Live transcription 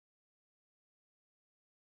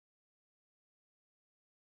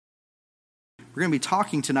We're going to be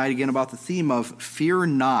talking tonight again about the theme of fear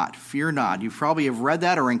not, fear not. You probably have read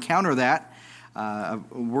that or encountered that,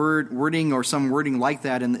 wording or some wording like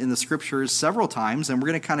that in the scriptures several times, and we're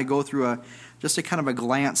going to kind of go through just a kind of a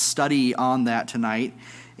glance study on that tonight.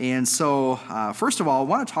 And so, first of all, I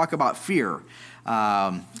want to talk about fear.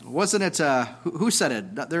 Wasn't it, who said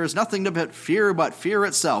it? There is nothing but fear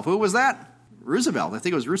itself. Who was that? Roosevelt. I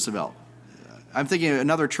think it was Roosevelt. I'm thinking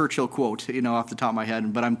another Churchill quote, off the top of my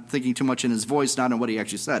head, but I'm thinking too much in his voice, not in what he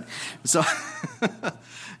actually said. So,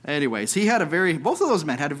 anyways, both of those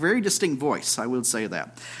men had a very distinct voice, I would say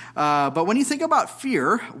that. But when you think about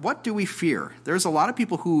fear, what do we fear? There's a lot of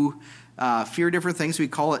people who fear different things. We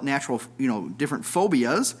call it natural, different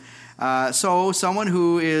phobias. So someone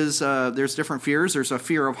who is, there's different fears. There's a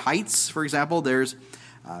fear of heights, for example. There's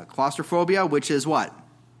claustrophobia, which is what?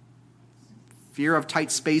 Fear of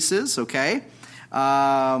tight spaces, okay?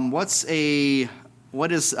 What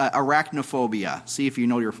is arachnophobia? See if you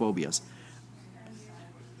know your phobias.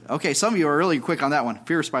 Okay, some of you are really quick on that one.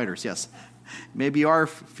 Fear of spiders, yes. Maybe you have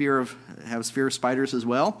fear of spiders as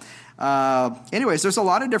well. Anyways, there's a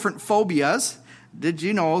lot of different phobias. Did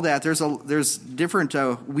you know that there's different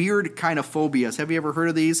weird kind of phobias? Have you ever heard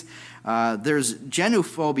of these? There's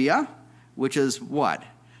genophobia, which is what?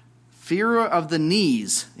 Fear of the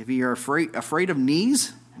knees. If you're afraid of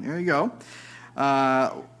knees, there you go.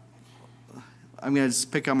 I'm going to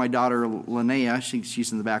just pick on my daughter, Linnea.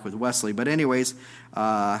 She's in the back with Wesley. But anyways,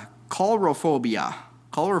 coulrophobia.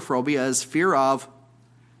 Coulrophobia is fear of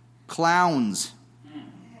clowns.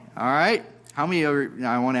 All right? How many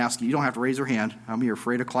I want to ask you. You don't have to raise your hand. How many are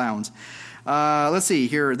afraid of clowns? Let's see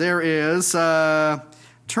here. There is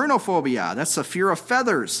turnophobia. That's a fear of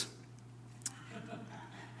feathers.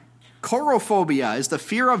 Chorophobia is the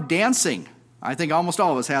fear of dancing. I think almost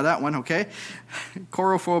all of us have that one, okay?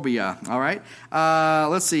 Chorophobia, all right?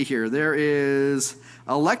 Let's see here. There is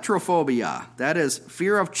electrophobia. That is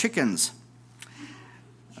fear of chickens.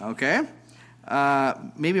 Okay?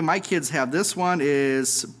 Maybe my kids have this one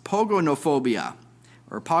is pogonophobia,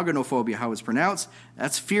 or pogonophobia, how it's pronounced.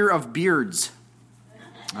 That's fear of beards.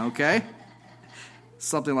 Okay?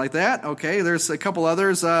 Something like that. Okay, there's a couple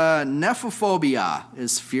others. Nephophobia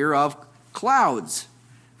is fear of clouds.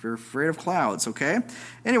 If you're afraid of clouds, okay?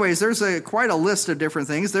 Anyways, there's quite a list of different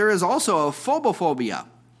things. There is also a phobophobia,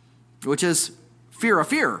 which is fear of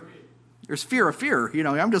fear. There's fear of fear.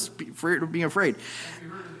 I'm just afraid of being afraid. Have you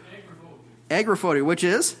heard of agoraphobia? Agoraphobia, which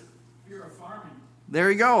is? Fear of farming. There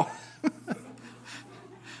you go.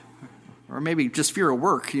 Or maybe just fear of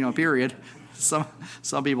work, period. Some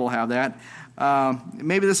people have that.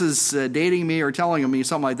 Maybe this is dating me or telling me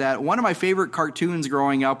something like that. One of my favorite cartoons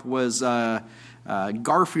growing up was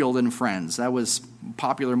Garfield and Friends. That was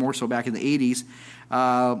popular more so back in the 80s.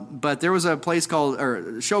 But there was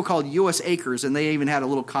a show called U.S. Acres, and they even had a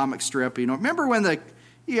little comic strip. Remember when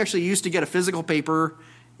you actually used to get a physical paper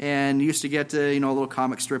and used to get a little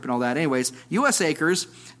comic strip and all that. Anyways, U.S. Acres.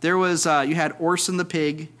 There was you had Orson the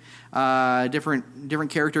pig,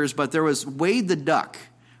 different characters, but there was Wade the duck.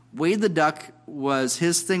 Wade the duck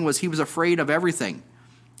his thing was he was afraid of everything.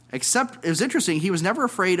 Except, it was interesting, he was never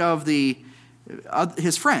afraid of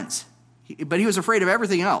his friends. But he was afraid of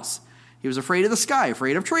everything else. He was afraid of the sky,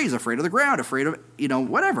 afraid of trees, afraid of the ground, afraid of,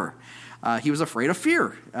 whatever. He was afraid of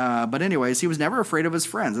fear. But anyways, he was never afraid of his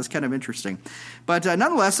friends. That's kind of interesting. But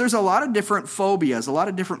nonetheless, there's a lot of different phobias, a lot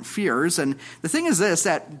of different fears. And the thing is this,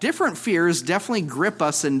 that different fears definitely grip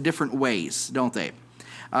us in different ways, don't they?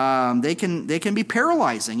 They can be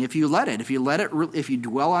paralyzing if you let it. If you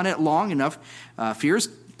dwell on it long enough, fears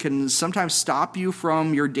can sometimes stop you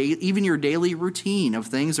from your daily routine of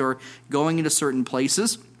things or going into certain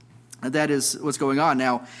places. That is what's going on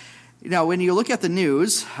now. When you look at the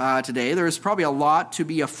news today, there's probably a lot to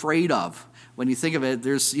be afraid of. When you think of it,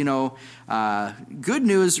 there's good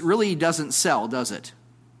news really doesn't sell, does it?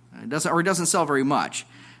 It doesn't sell very much.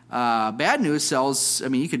 Bad news sells,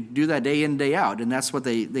 you could do that day in, day out, and that's what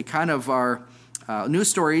they kind of are, news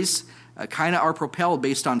stories kind of are propelled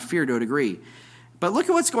based on fear to a degree. But look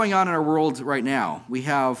at what's going on in our world right now.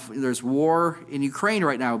 There's war in Ukraine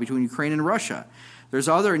right now between Ukraine and Russia. There's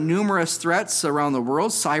other numerous threats around the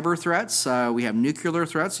world, cyber threats. We have nuclear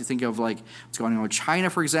threats. You think of what's going on with China,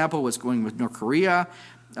 for example, what's going on with North Korea,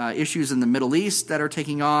 issues in the Middle East that are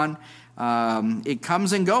taking on. It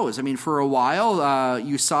comes and goes. For a while,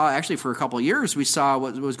 you saw, actually for a couple of years, we saw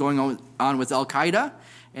what was going on with Al-Qaeda,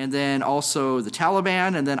 and then also the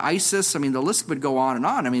Taliban, and then ISIS. The list would go on and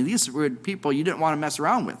on. These were people you didn't want to mess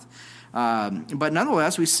around with. But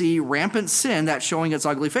nonetheless, we see rampant sin that's showing its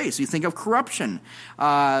ugly face. You think of corruption,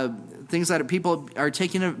 things that people are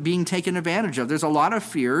being taken advantage of. There's a lot of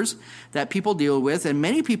fears that people deal with, and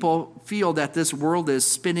many people feel that this world is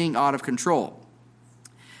spinning out of control.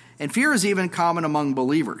 And fear is even common among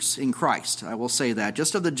believers in Christ. I will say that,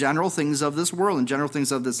 just of the general things of this world and general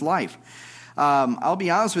things of this life. I'll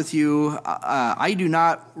be honest with you, I do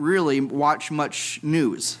not really watch much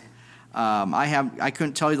news. I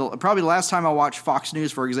couldn't tell you, probably the last time I watched Fox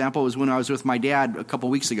News, for example, was when I was with my dad a couple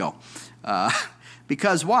weeks ago.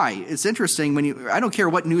 Because why? It's interesting I don't care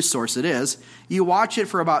what news source it is, you watch it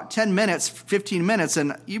for about 10 minutes, 15 minutes,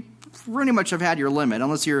 and you pretty much have had your limit,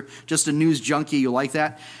 unless you're just a news junkie, you like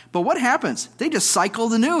that. But what happens? They just cycle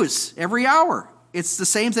the news every hour. It's the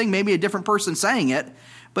same thing, maybe a different person saying it,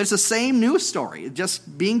 but it's the same news story,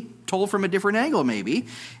 just being told from a different angle maybe.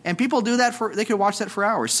 And people do that they could watch that for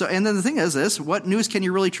hours. So, and then the thing is this, what news can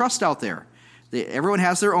you really trust out there? Everyone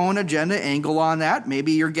has their own agenda angle on that.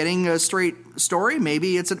 Maybe you're getting a straight story.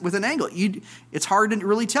 Maybe it's with an angle. It's hard to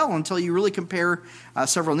really tell until you really compare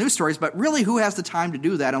several news stories. But really, who has the time to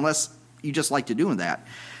do that unless you just like to do that?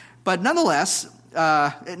 But nonetheless,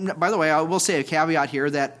 and by the way, I will say a caveat here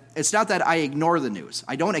that it's not that I ignore the news.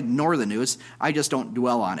 I don't ignore the news. I just don't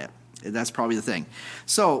dwell on it. That's probably the thing.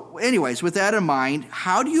 So anyways, with that in mind,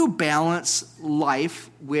 how do you balance life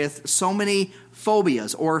with so many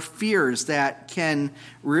phobias or fears that can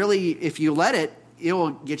really, if you let it will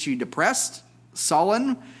get you depressed,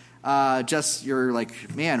 sullen, you're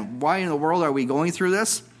like, man, why in the world are we going through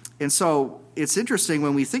this? And so it's interesting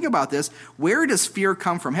when we think about this, where does fear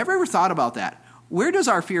come from? Have you ever thought about that? Where does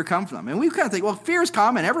our fear come from? And we kind of think, well, fear is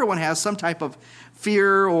common. Everyone has some type of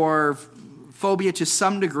fear or phobia to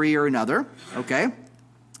some degree or another, okay?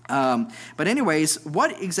 But anyways,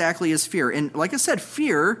 what exactly is fear? And like I said,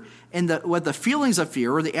 fear and what the feelings of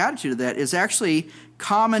fear or the attitude of that is actually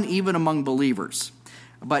common even among believers.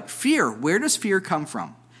 But fear, where does fear come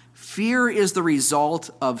from? Fear is the result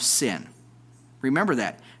of sin. Remember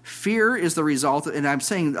that. Fear is the result, and I'm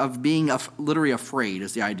saying of being literally afraid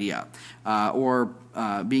is the idea, or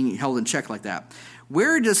being held in check like that.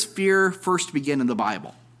 Where does fear first begin in the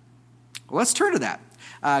Bible? Well, let's turn to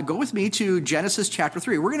that. Go with me to Genesis chapter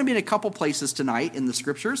 3. We're going to be in a couple places tonight in the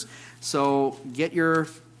Scriptures, so get your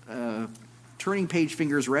turning page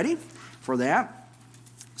fingers ready for that.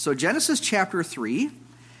 So Genesis chapter 3.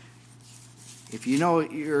 If you know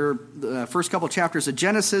the first couple chapters of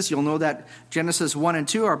Genesis, you'll know that Genesis 1 and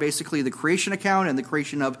 2 are basically the creation account and the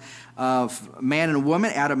creation of man and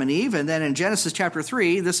woman, Adam and Eve. And then in Genesis chapter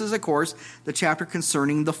 3, this is, of course, the chapter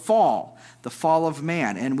concerning the fall of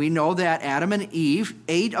man. And we know that Adam and Eve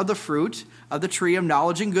ate of the fruit of the tree of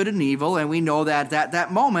knowledge and good and evil. And we know that at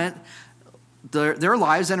that moment, their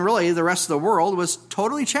lives and really the rest of the world was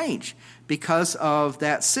totally changed because of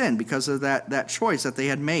that sin, because of that choice that they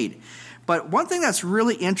had made. But one thing that's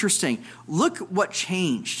really interesting, look what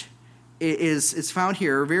changed. It's found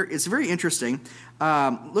here. It's very interesting.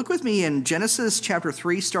 Look with me in Genesis chapter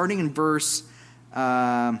 3, starting in verse.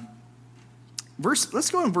 Let's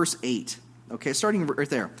go in verse 8. Okay, starting right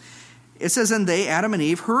there. It says, "And they, Adam and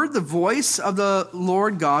Eve, heard the voice of the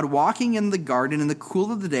Lord God walking in the garden in the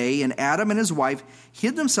cool of the day, and Adam and his wife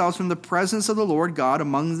hid themselves from the presence of the Lord God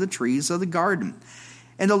among the trees of the garden.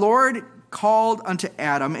 And the Lord called unto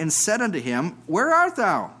Adam and said unto him, Where art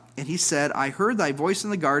thou? And he said, I heard thy voice in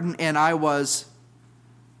the garden, and I was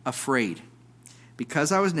afraid,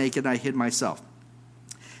 because I was naked, and I hid myself."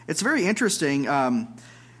 It's very interesting.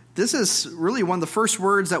 This is really one of the first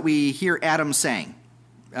words that we hear Adam saying.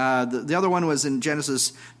 The other one was in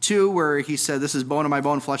Genesis 2, where he said, "This is bone of my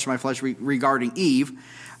bone, flesh of my flesh," regarding Eve,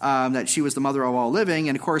 that she was the mother of all living.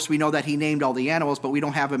 And of course, we know that he named all the animals, but we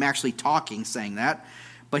don't have him actually talking, saying that.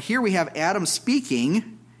 But here we have Adam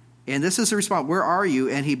speaking, and this is the response, "Where are you?"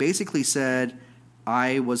 And he basically said,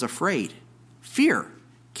 "I was afraid." Fear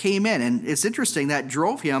came in, and it's interesting that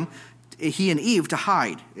drove he and Eve, to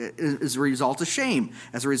hide as a result of shame,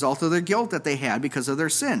 as a result of their guilt that they had because of their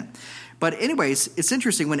sin. But anyways, it's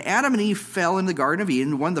interesting. When Adam and Eve fell in the Garden of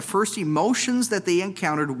Eden, one of the first emotions that they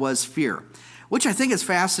encountered was fear, which I think is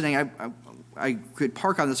fascinating. I could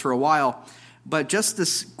park on this for a while, but just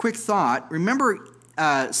this quick thought. Remember,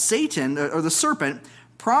 Satan, or the serpent,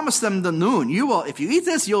 promised them the moon. If you eat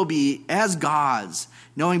this, you'll be as gods,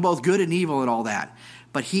 knowing both good and evil and all that.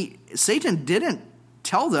 But Satan didn't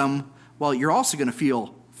tell them, well, you're also going to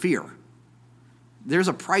feel fear. There's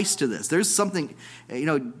a price to this. There's something,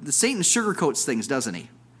 Satan sugarcoats things, doesn't he?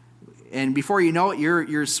 And before you know it,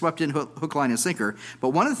 you're swept in hook, line, and sinker. But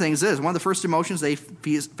one of the things is, one of the first emotions they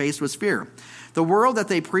faced was fear. The world that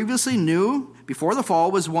they previously knew before the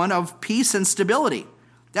fall was one of peace and stability.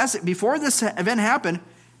 That's it. Before this event happened,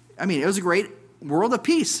 it was a great world of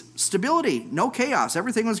peace, stability, no chaos.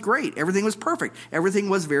 Everything was great. Everything was perfect. Everything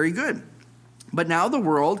was very good. But now the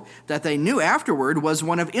world that they knew afterward was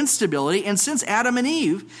one of instability. And since Adam and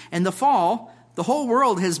Eve and the fall, the whole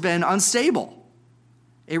world has been unstable.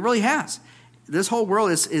 It really has. This whole world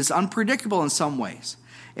is unpredictable in some ways.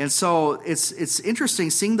 And so it's interesting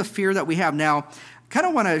seeing the fear that we have. Now, I kind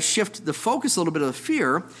of want to shift the focus a little bit of the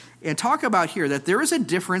fear and talk about here that there is a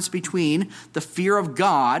difference between the fear of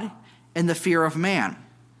God and the fear of man.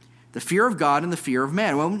 The fear of God and the fear of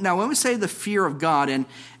man. Now, when we say the fear of God, and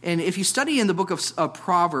if you study in the book of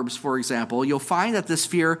Proverbs, for example, you'll find that this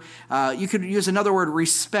fear, you could use another word,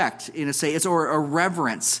 respect, or a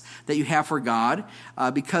reverence that you have for God.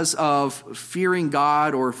 Because of fearing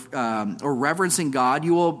God or reverencing God,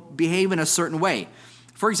 you will behave in a certain way.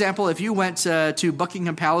 For example, if you went to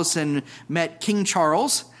Buckingham Palace and met King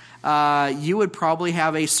Charles, you would probably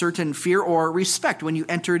have a certain fear or respect when you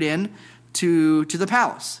entered in to the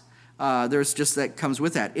palace. There's just that comes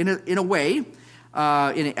with that. In a way,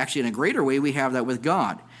 actually in a greater way, we have that with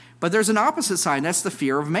God. But there's an opposite side, that's the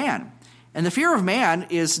fear of man. And the fear of man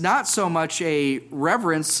is not so much a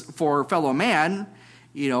reverence for fellow man,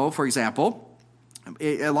 for example.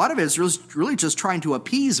 A lot of it is really just trying to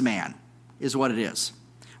appease man, is what it is.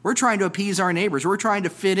 We're trying to appease our neighbors. We're trying to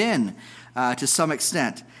fit in to some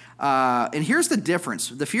extent. And here's the difference.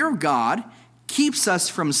 The fear of God keeps us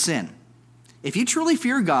from sin. If you truly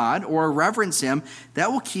fear God or reverence him,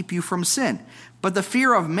 that will keep you from sin. But the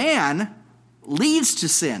fear of man leads to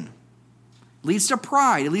sin, leads to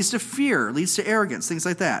pride, it leads to fear, leads to arrogance, things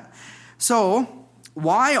like that. So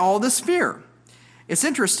why all this fear? It's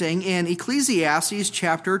interesting in Ecclesiastes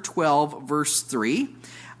chapter 12, verse 3.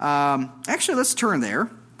 Actually, let's turn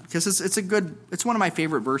there because it's one of my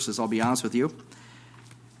favorite verses, I'll be honest with you.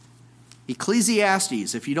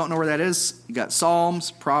 Ecclesiastes, if you don't know where that is, you got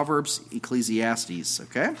Psalms, Proverbs, Ecclesiastes,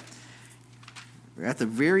 okay? We're at the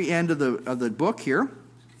very end of the book here.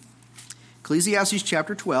 Ecclesiastes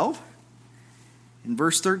chapter 12, in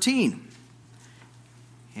verse 13.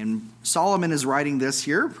 And Solomon is writing this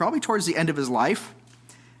here, probably towards the end of his life.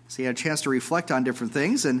 So he had a chance to reflect on different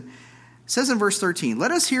things. And it says in verse 13,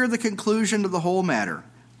 "Let us hear the conclusion of the whole matter.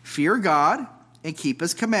 Fear God and keep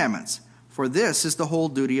his commandments, for this is the whole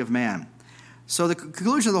duty of man." So the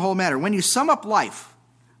conclusion of the whole matter, when you sum up life,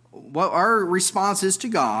 what our response is to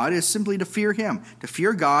God is simply to fear him. To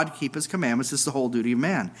fear God, keep his commandments, is the whole duty of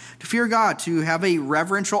man. To fear God, to have a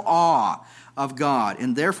reverential awe of God,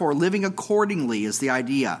 and therefore living accordingly is the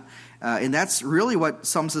idea. And that's really what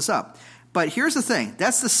sums this up. But here's the thing.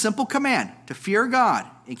 That's the simple command, to fear God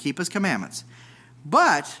and keep his commandments.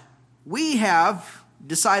 But we have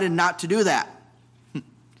decided not to do that.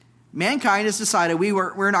 Mankind has decided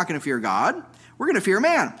we're not going to fear God. We're going to fear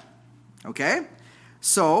man. Okay?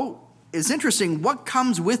 So it's interesting what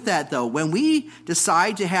comes with that, though. When we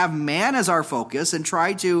decide to have man as our focus and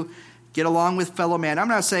try to get along with fellow man, I'm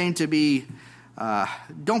not saying to be,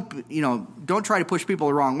 don't try to push people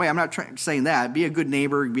the wrong way. I'm not saying that. Be a good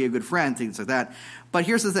neighbor, be a good friend, things like that. But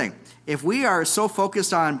here's the thing. If we are so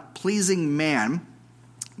focused on pleasing man,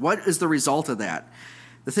 what is the result of that?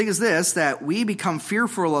 The thing is this, that we become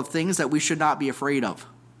fearful of things that we should not be afraid of.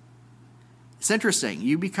 It's interesting.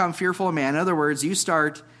 You become fearful of man. In other words, you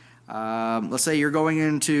start, let's say you're going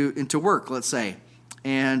into work, let's say,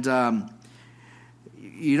 and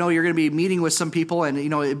you're going to be meeting with some people, and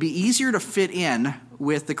it'd be easier to fit in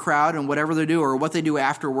with the crowd and whatever they do or what they do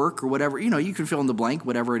after work or whatever. You can fill in the blank,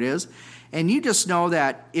 whatever it is. And you just know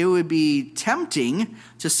that it would be tempting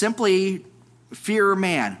to simply fear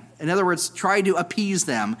man. In other words, try to appease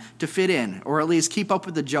them to fit in, or at least keep up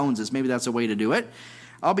with the Joneses. Maybe that's a way to do it.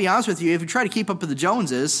 I'll be honest with you, if you try to keep up with the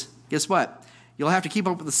Joneses, guess what? You'll have to keep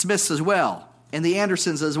up with the Smiths as well, and the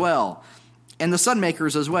Andersons as well, and the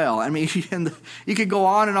Sunmakers as well. I mean, you could go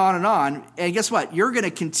on and on and on, and guess what? You're going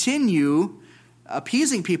to continue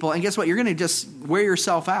appeasing people, and guess what? You're going to just wear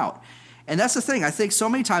yourself out. And that's the thing. I think so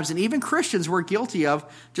many times, and even Christians, we're guilty of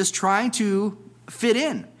just trying to fit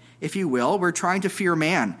in, if you will. We're trying to fear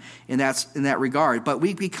man in that regard. But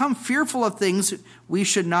we become fearful of things we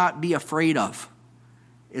should not be afraid of.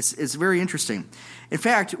 It's very interesting. In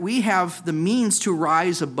fact, we have the means to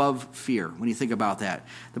rise above fear when you think about that.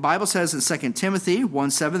 The Bible says in 2 Timothy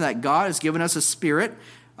 1:7 that God has given us a spirit,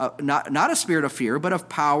 not a spirit of fear, but of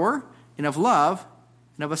power and of love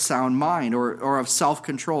and of a sound mind, or of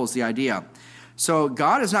self-control is the idea. So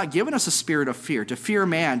God has not given us a spirit of fear, to fear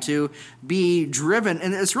man, to be driven.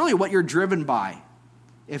 And it's really what you're driven by.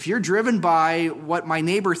 If you're driven by what my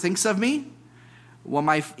neighbor thinks of me,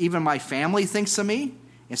 what even my family thinks of me,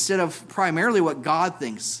 instead of primarily what God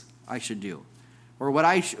thinks I should do, or what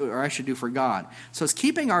I should do for God. So it's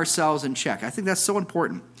keeping ourselves in check. I think that's so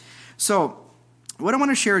important. So what I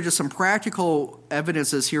want to share is just some practical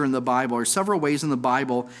evidences here in the Bible, or several ways in the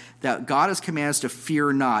Bible that God has commanded us to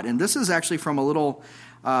fear not. And this is actually from a little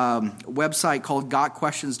website called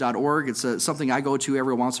gotquestions.org. It's something I go to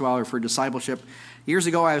every once in a while for discipleship. Years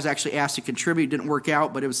ago, I was actually asked to contribute. It didn't work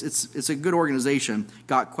out, but it's a good organization,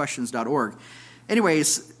 gotquestions.org.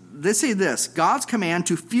 Anyways, they say this: God's command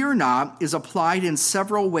to fear not is applied in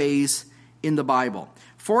several ways in the Bible.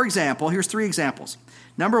 For example, here's 3 examples.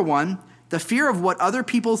 Number 1, the fear of what other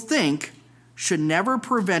people think should never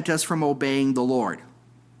prevent us from obeying the Lord.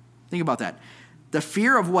 Think about that. The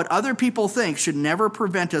fear of what other people think should never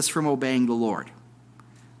prevent us from obeying the Lord.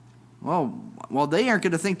 Well, they aren't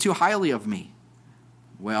going to think too highly of me.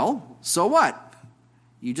 Well, so what?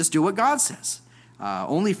 You just do what God says.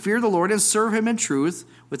 Only fear the Lord and serve him in truth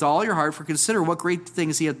with all your heart, for consider what great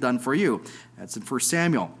things he hath done for you. That's in 1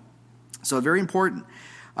 Samuel. So very important.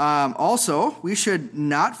 Also, we should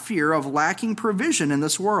not fear of lacking provision in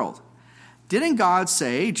this world. Didn't God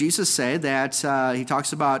say, Jesus say that he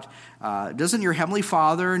talks about, doesn't your heavenly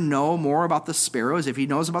Father know more about the sparrows? If he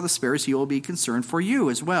knows about the sparrows, he will be concerned for you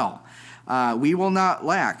as well. We will not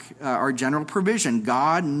lack our general provision.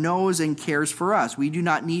 God knows and cares for us. We do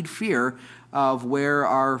not need fear of where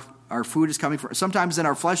our food is coming from. Sometimes in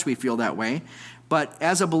our flesh we feel that way. But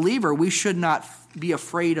as a believer, we should not be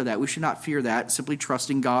afraid of that. We should not fear that, simply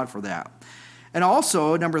trusting God for that. And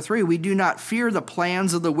also, number 3, we do not fear the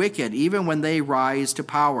plans of the wicked, even when they rise to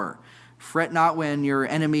power. Fret not when your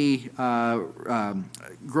enemy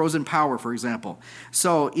grows in power, for example.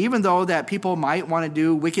 So even though that people might want to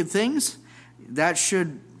do wicked things,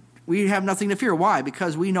 we have nothing to fear. Why?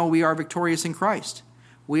 Because we know we are victorious in Christ.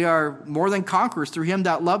 We are more than conquerors through him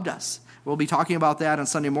that loved us. We'll be talking about that on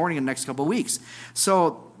Sunday morning in the next couple of weeks.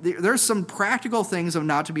 So there's some practical things of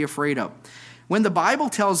not to be afraid of. When the Bible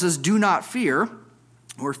tells us do not fear,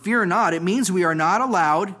 or fear not, it means we are not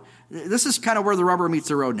allowed. This is kind of where the rubber meets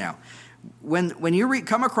the road now. When you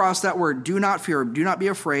come across that word, do not fear, do not be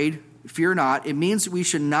afraid, fear not, it means we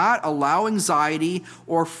should not allow anxiety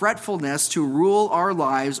or fretfulness to rule our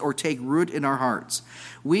lives or take root in our hearts.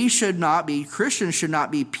 Christians should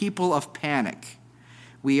not be people of panic.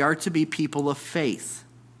 We are to be people of faith.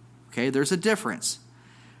 Okay, there's a difference.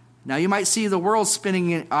 Now you might see the world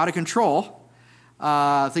spinning out of control,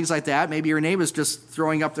 things like that. Maybe your neighbor's just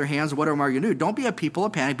throwing up their hands. What am I going to do? Don't be a people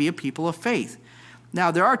of panic. Be a people of faith.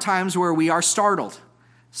 Now there are times where we are startled.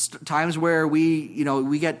 Times where we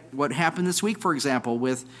get what happened this week, for example,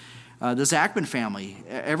 with the Zachman family.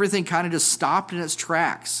 Everything kind of just stopped in its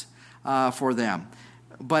tracks for them.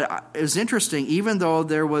 But it was interesting, even though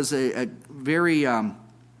there was a very,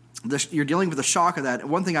 you're dealing with the shock of that.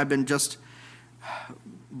 One thing I've been just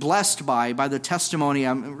blessed by the testimony,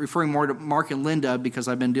 I'm referring more to Mark and Linda because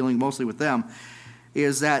I've been dealing mostly with them,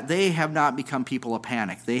 is that they have not become people of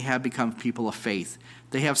panic. They have become people of faith.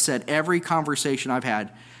 They have said every conversation I've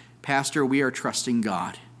had, Pastor, we are trusting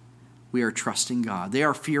God. We are trusting God. They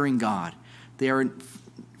are fearing God. They are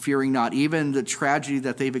fearing not even the tragedy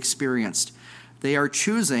that they've experienced. They are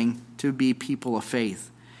choosing to be people of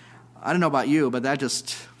faith. I don't know about you, but that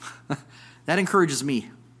just, that encourages me.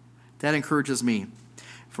 That encourages me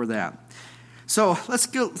for that. So let's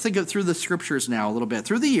think through the scriptures now a little bit.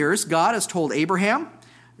 Through the years, God has told Abraham,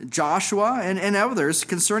 Joshua, and others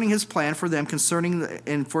concerning his plan for them, concerning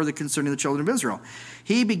the children of Israel.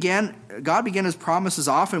 God began his promises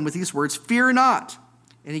often with these words, fear not.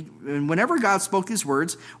 And whenever God spoke these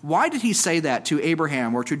words, why did he say that to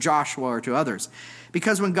Abraham or to Joshua or to others?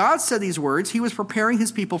 Because when God said these words, he was preparing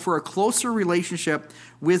his people for a closer relationship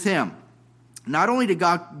with him. Not only did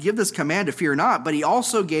God give this command to fear not, but he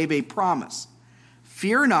also gave a promise.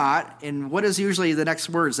 Fear not, and what is usually the next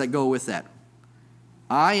words that go with that?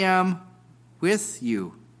 I am with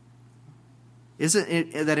you.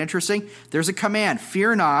 Isn't that interesting? There's a command,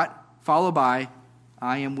 fear not, followed by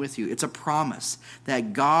I am with you. It's a promise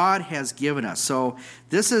that God has given us. So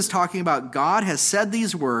this is talking about God has said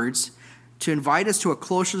these words to invite us to a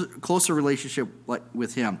closer relationship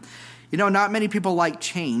with him. You know, not many people like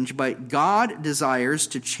change, but God desires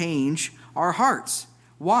to change our hearts.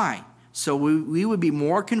 Why? So we would be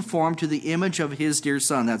more conformed to the image of his dear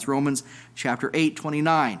son. That's Romans chapter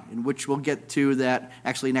 8:29, in which we'll get to that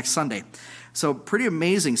actually next Sunday. So pretty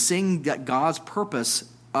amazing seeing that God's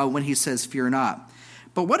purpose when he says fear not.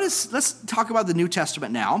 But let's talk about the New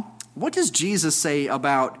Testament now. What does Jesus say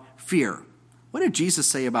about fear? What did Jesus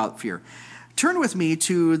say about fear? Turn with me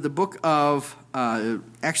to the book of,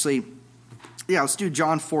 let's do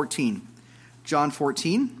John 14. John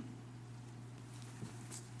 14.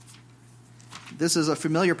 This is a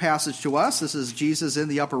familiar passage to us. This is Jesus in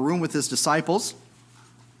the upper room with his disciples.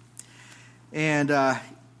 And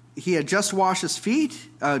he had just washed his feet,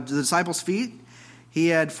 the disciples' feet. He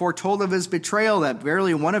had foretold of his betrayal, that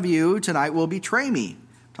verily one of you tonight will betray me.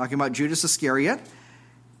 Talking about Judas Iscariot.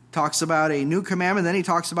 Talks about a new commandment. Then he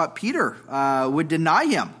talks about Peter would deny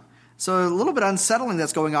him. So a little bit unsettling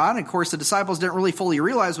that's going on. Of course, the disciples didn't really fully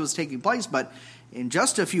realize what was taking place, but in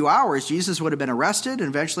just a few hours, Jesus would have been arrested and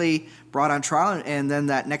eventually brought on trial, and then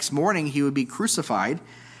that next morning he would be crucified.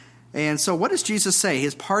 And so what does Jesus say?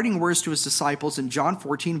 His parting words to his disciples in John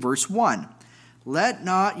 14, verse 1. Let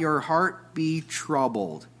not your heart be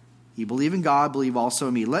troubled. You believe in God, believe also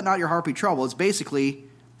in me. Let not your heart be troubled. It's basically,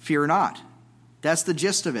 fear not. That's the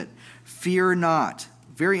gist of it. Fear not.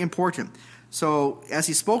 Very important. So as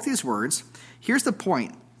he spoke these words, here's the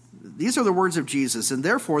point. These are the words of Jesus, and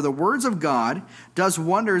therefore the words of God does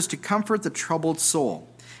wonders to comfort the troubled soul.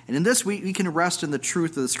 And in this we can rest in the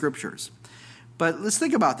truth of the Scriptures. But let's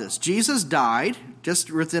think about this. Jesus died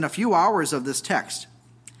just within a few hours of this text.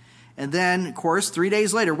 And then, of course, 3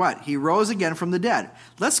 days later, what? He rose again from the dead.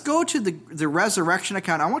 Let's go to the resurrection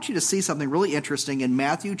account. I want you to see something really interesting in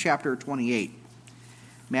Matthew chapter 28.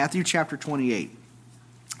 Matthew chapter 28.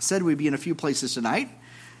 I said we'd be in a few places tonight.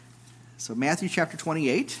 So Matthew chapter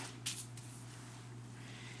 28.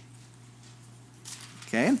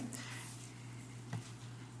 Okay.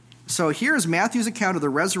 So here's Matthew's account of the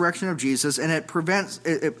resurrection of Jesus, and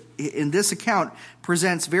in this account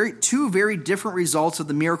presents two very different results of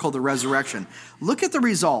the miracle of the resurrection. Look at the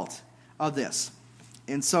result of this.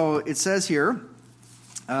 And so it says here,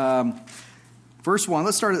 verse 1,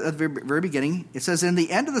 let's start at the very beginning. It says, in the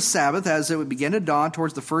end of the Sabbath, as it began to dawn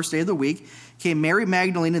towards the first day of the week, came Mary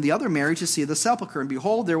Magdalene and the other Mary to see the sepulchre. And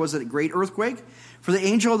behold, there was a great earthquake, for the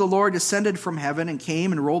angel of the Lord descended from heaven and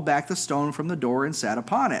came and rolled back the stone from the door and sat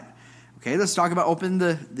upon it. Okay, let's talk about opening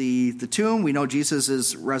the tomb. We know Jesus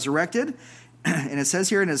is resurrected. And it says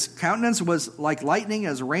here, and his countenance was like lightning,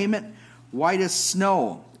 as raiment white as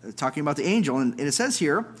snow. Talking about the angel. And it says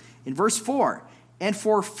here in verse 4, and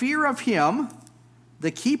for fear of him,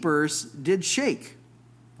 the keepers did shake.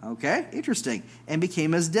 Okay, interesting. And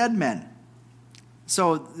became as dead men.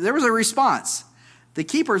 So there was a response. The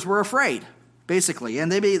keepers were afraid, basically,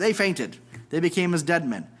 and they fainted. They became as dead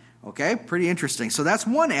men. Okay, pretty interesting. So that's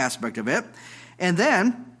one aspect of it. And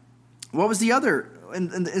then, what was the other?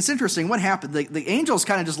 And it's interesting. What happened? The angels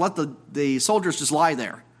kind of just let the soldiers just lie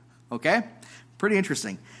there. Okay, pretty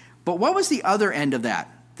interesting. But what was the other end of that?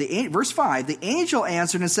 Verse 5, the angel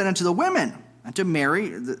answered and said unto the women, unto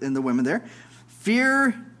Mary and the women there,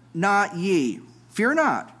 fear not ye, fear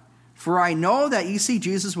not. For I know that ye see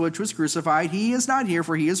Jesus which was crucified. He is not here,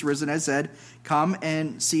 for he is risen. I said, come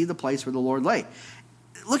and see the place where the Lord lay.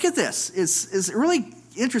 Look at this. It's really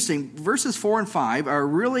interesting. Verses 4 and 5 are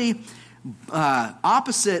really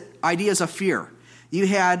opposite ideas of fear. You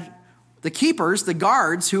had the keepers, the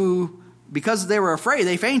guards, who, because they were afraid,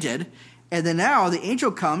 they fainted. And then now the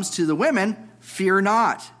angel comes to the women, fear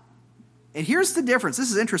not. And here's the difference.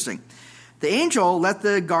 This is interesting. The angel let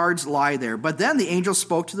the guards lie there, but then the angel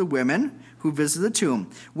spoke to the women who visited the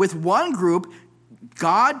tomb. With one group,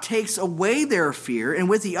 God takes away their fear, and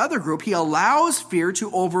with the other group, he allows fear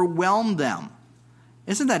to overwhelm them.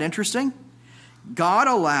 Isn't that interesting? God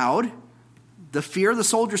allowed the fear of the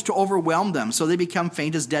soldiers to overwhelm them, so they become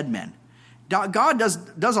faint as dead men. God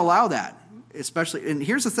does allow that, especially, and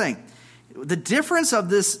here's the thing. The difference of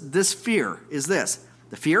this fear is this.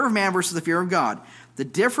 The fear of man versus the fear of God. The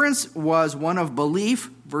difference was one of belief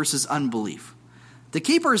versus unbelief. The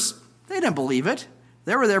keepers, they didn't believe it.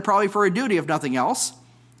 They were there probably for a duty, if nothing else.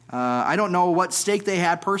 I don't know what stake they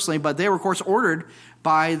had personally, but they were, of course, ordered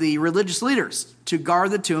by the religious leaders to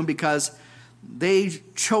guard the tomb because they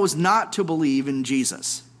chose not to believe in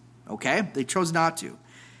Jesus. Okay? They chose not to.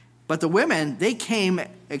 But the women, they came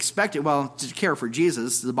expecting, to care for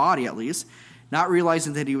Jesus, the body at least, not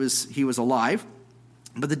realizing that he was alive.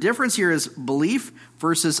 But the difference here is belief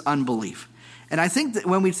versus unbelief. And I think that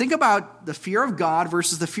when we think about the fear of God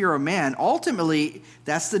versus the fear of man, ultimately,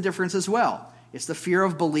 that's the difference as well. It's the fear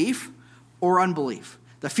of belief or unbelief.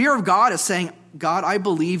 The fear of God is saying, God, I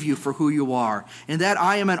believe you for who you are, and that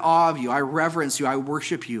I am in awe of you. I reverence you. I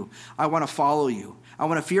worship you. I want to follow you. I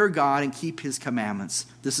want to fear God and keep his commandments.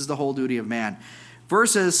 This is the whole duty of man.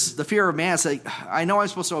 Versus the fear of man, saying, I know I'm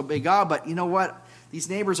supposed to obey God, but you know what? these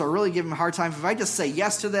neighbors are really giving me a hard time. If I just say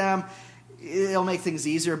yes to them, it'll make things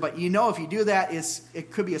easier. But if you do that,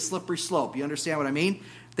 it could be a slippery slope. You understand what I mean?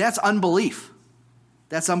 That's unbelief.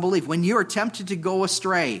 That's unbelief. When you are tempted to go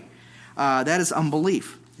astray, that is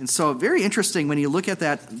unbelief. And so very interesting when you look at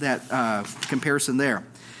that comparison there.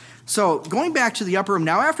 So going back to the upper room,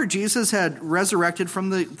 now after Jesus had resurrected from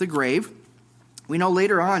the grave, we know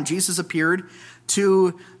later on Jesus appeared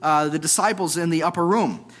to the disciples in the upper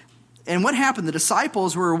room. And what happened? The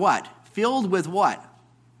disciples were what? Filled with what?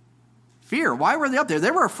 Fear. Why were they up there? They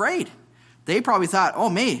were afraid. They probably thought, oh,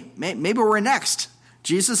 maybe we're next.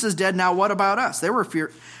 Jesus is dead now. What about us? They were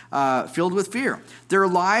filled with fear. Their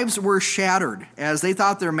lives were shattered as they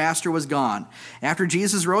thought their master was gone. After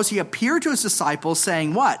Jesus rose, he appeared to his disciples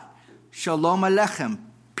saying what? Shalom Aleichem.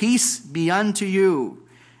 Peace be unto you.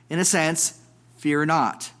 In a sense, fear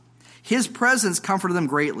not. His presence comforted them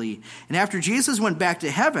greatly. And after Jesus went back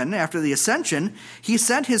to heaven, after the ascension, he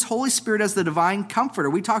sent his Holy Spirit as the divine comforter.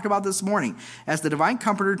 We talked about this morning, as the divine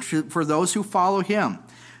comforter for those who follow him.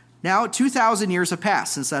 Now, 2,000 years have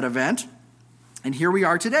passed since that event, and here we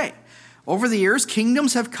are today. Over the years,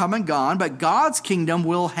 kingdoms have come and gone, but God's kingdom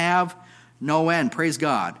will have no end. Praise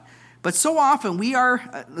God. But so often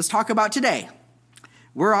let's talk about today.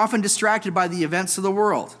 We're often distracted by the events of the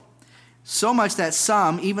world. So much that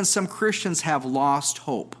even some Christians have lost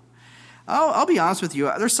hope. I'll be honest with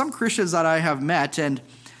you. There's some Christians that I have met, and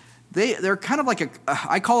they're kind of like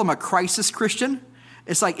I call them a crisis Christian.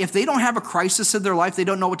 It's like if they don't have a crisis in their life, they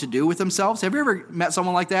don't know what to do with themselves. Have you ever met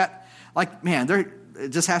someone like that? Like, man, it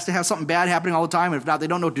just has to have something bad happening all the time, and if not, they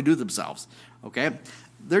don't know what to do themselves. Okay?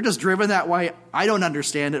 They're just driven that way. I don't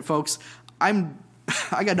understand it, folks. I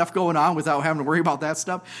got enough going on without having to worry about that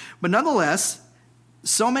stuff. But nonetheless,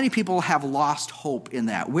 so many people have lost hope in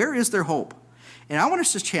that. Where is their hope? And I want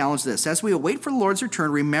us to challenge this. As we wait for the Lord's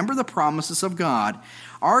return, remember the promises of God.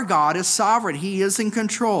 Our God is sovereign. He is in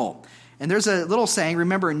control. And there's a little saying,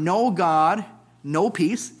 remember, no God, no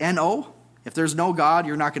peace, N-O. If there's no God,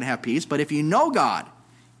 you're not going to have peace. But if you know God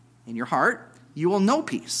in your heart, you will know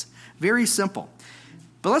peace. Very simple.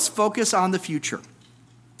 But let's focus on the future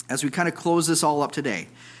as we kind of close this all up today.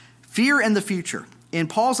 Fear and the future. In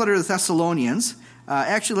Paul's letter to the Thessalonians,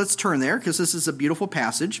 actually, let's turn there because this is a beautiful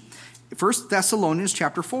passage. 1 Thessalonians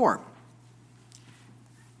chapter 4.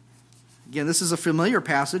 Again, this is a familiar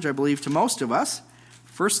passage, I believe, to most of us.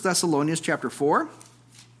 1 Thessalonians chapter 4.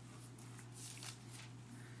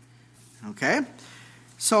 Okay.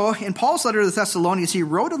 So in Paul's letter to the Thessalonians, he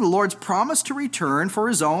wrote of the Lord's promise to return for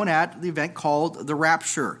his own at the event called the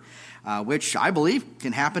rapture, which I believe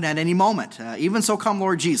can happen at any moment. Even so come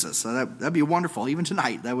Lord Jesus. So that'd be wonderful. Even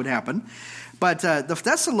tonight that would happen. But the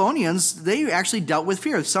Thessalonians, they actually dealt with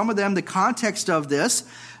fear. Some of them, the context of this,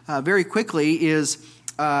 very quickly, is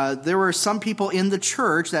there were some people in the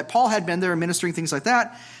church that Paul had been there ministering, things like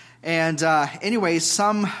that. And anyway,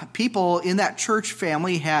 some people in that church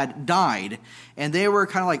family had died. And they were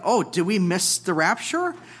kind of like, oh, did we miss the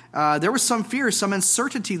rapture? There was some fear, some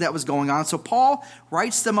uncertainty that was going on. So Paul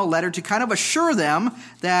writes them a letter to kind of assure them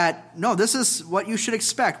that, no, this is what you should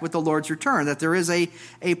expect with the Lord's return, that there is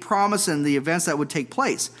a promise in the events that would take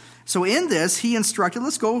place. So in this, he instructed,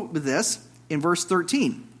 let's go with this, in verse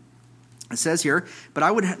 13. It says here, but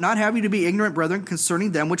I would not have you to be ignorant, brethren,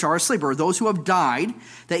 concerning them which are asleep, or those who have died,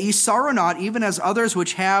 that ye sorrow not, even as others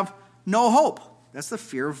which have no hope. That's the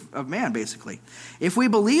fear of man, basically. If we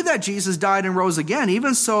believe that Jesus died and rose again,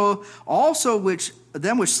 even so also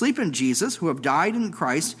them which sleep in Jesus, who have died in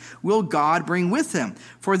Christ, will God bring with him.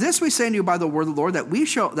 For this we say unto you by the word of the Lord,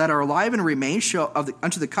 that are alive and remain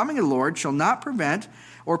unto the coming of the Lord shall not prevent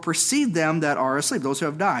or precede them that are asleep, those who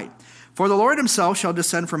have died. For the Lord himself shall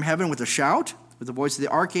descend from heaven with a shout, with the voice of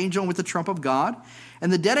the archangel, and with the trump of God,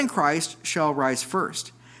 and the dead in Christ shall rise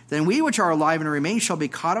first. Then we which are alive and remain shall be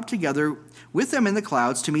caught up together with them in the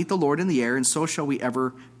clouds to meet the Lord in the air, and so shall we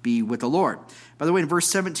ever be with the Lord. By the way, in verse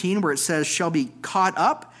 17, where it says shall be caught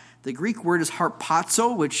up, the Greek word is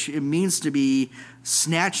harpazo, which it means to be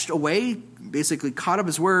snatched away. Basically, caught up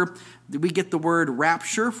is where we get the word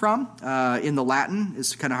rapture from. In the Latin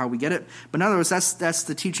is kind of how we get it. But in other words, that's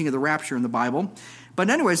the teaching of the rapture in the Bible. But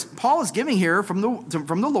anyways, Paul is giving here from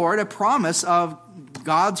the Lord a promise of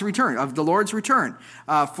God's return, of the Lord's return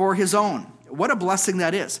for his own. What a blessing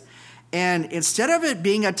that is. And instead of it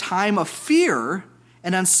being a time of fear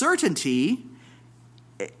and uncertainty,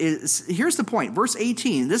 here's the point. Verse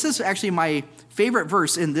 18. This is actually my favorite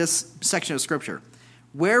verse in this section of Scripture.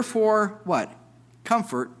 Wherefore, what?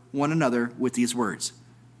 Comfort one another with these words.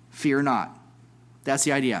 Fear not. That's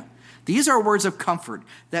the idea. These are words of comfort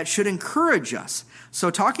that should encourage us. So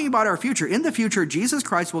talking about our future, in the future, Jesus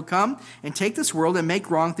Christ will come and take this world and make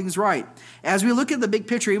wrong things right. As we look at the big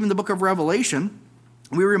picture, even the book of Revelation,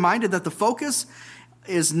 we're reminded that the focus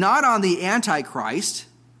is not on the Antichrist,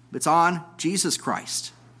 it's on Jesus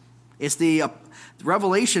Christ. It's the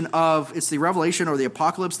revelation or the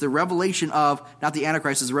apocalypse, the revelation of, not the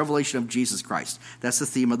Antichrist, it's the revelation of Jesus Christ. That's the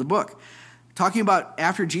theme of the book. Talking about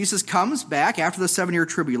after Jesus comes back, after the 7-year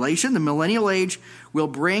tribulation, the millennial age will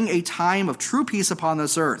bring a time of true peace upon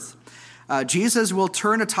this earth. Jesus will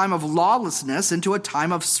turn a time of lawlessness into a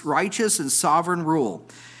time of righteous and sovereign rule.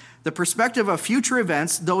 The perspective of future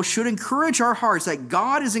events, though, should encourage our hearts that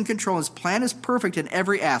God is in control. His plan is perfect in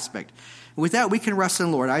every aspect. With that, we can rest in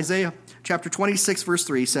the Lord. Isaiah chapter 26, verse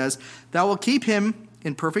 3 says, "Thou wilt keep him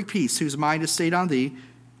in perfect peace, whose mind is stayed on thee,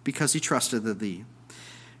 because he trusted in thee."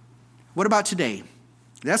 What about today?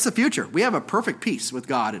 That's the future. We have a perfect peace with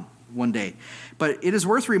God one day. But it is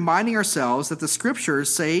worth reminding ourselves that the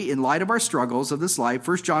scriptures say, in light of our struggles of this life,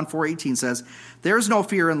 1 John 4:18 says, "There is no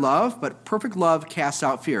fear in love, but perfect love casts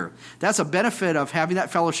out fear." That's a benefit of having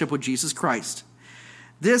that fellowship with Jesus Christ.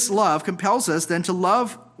 This love compels us then to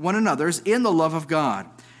love one another in the love of God.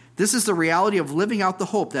 This is the reality of living out the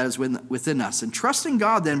hope that is within us. And trusting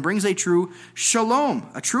God then brings a true shalom,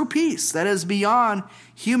 a true peace that is beyond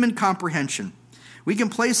human comprehension. We can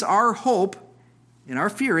place our hope and our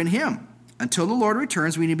fear in Him. Until the Lord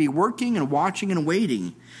returns, we need to be working and watching and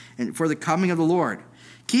waiting for the coming of the Lord.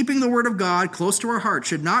 Keeping the Word of God close to our heart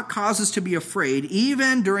should not cause us to be afraid,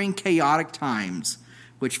 even during chaotic times,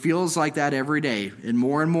 which feels like that every day and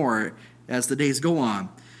more as the days go on.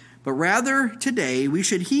 But rather, today, we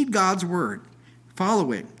should heed God's Word,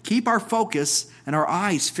 follow it, keep our focus and our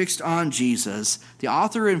eyes fixed on Jesus, the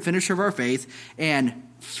author and finisher of our faith, and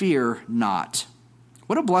fear not.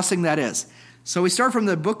 What a blessing that is. So we start from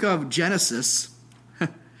the book of Genesis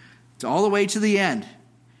to all the way to the end.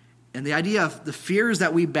 And the idea of the fears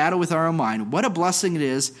that we battle with our own mind, what a blessing it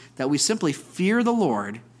is that we simply fear the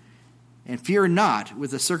Lord and fear not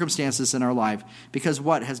with the circumstances in our life, because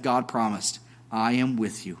what has God promised? I am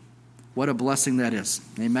with you. What a blessing that is.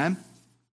 Amen.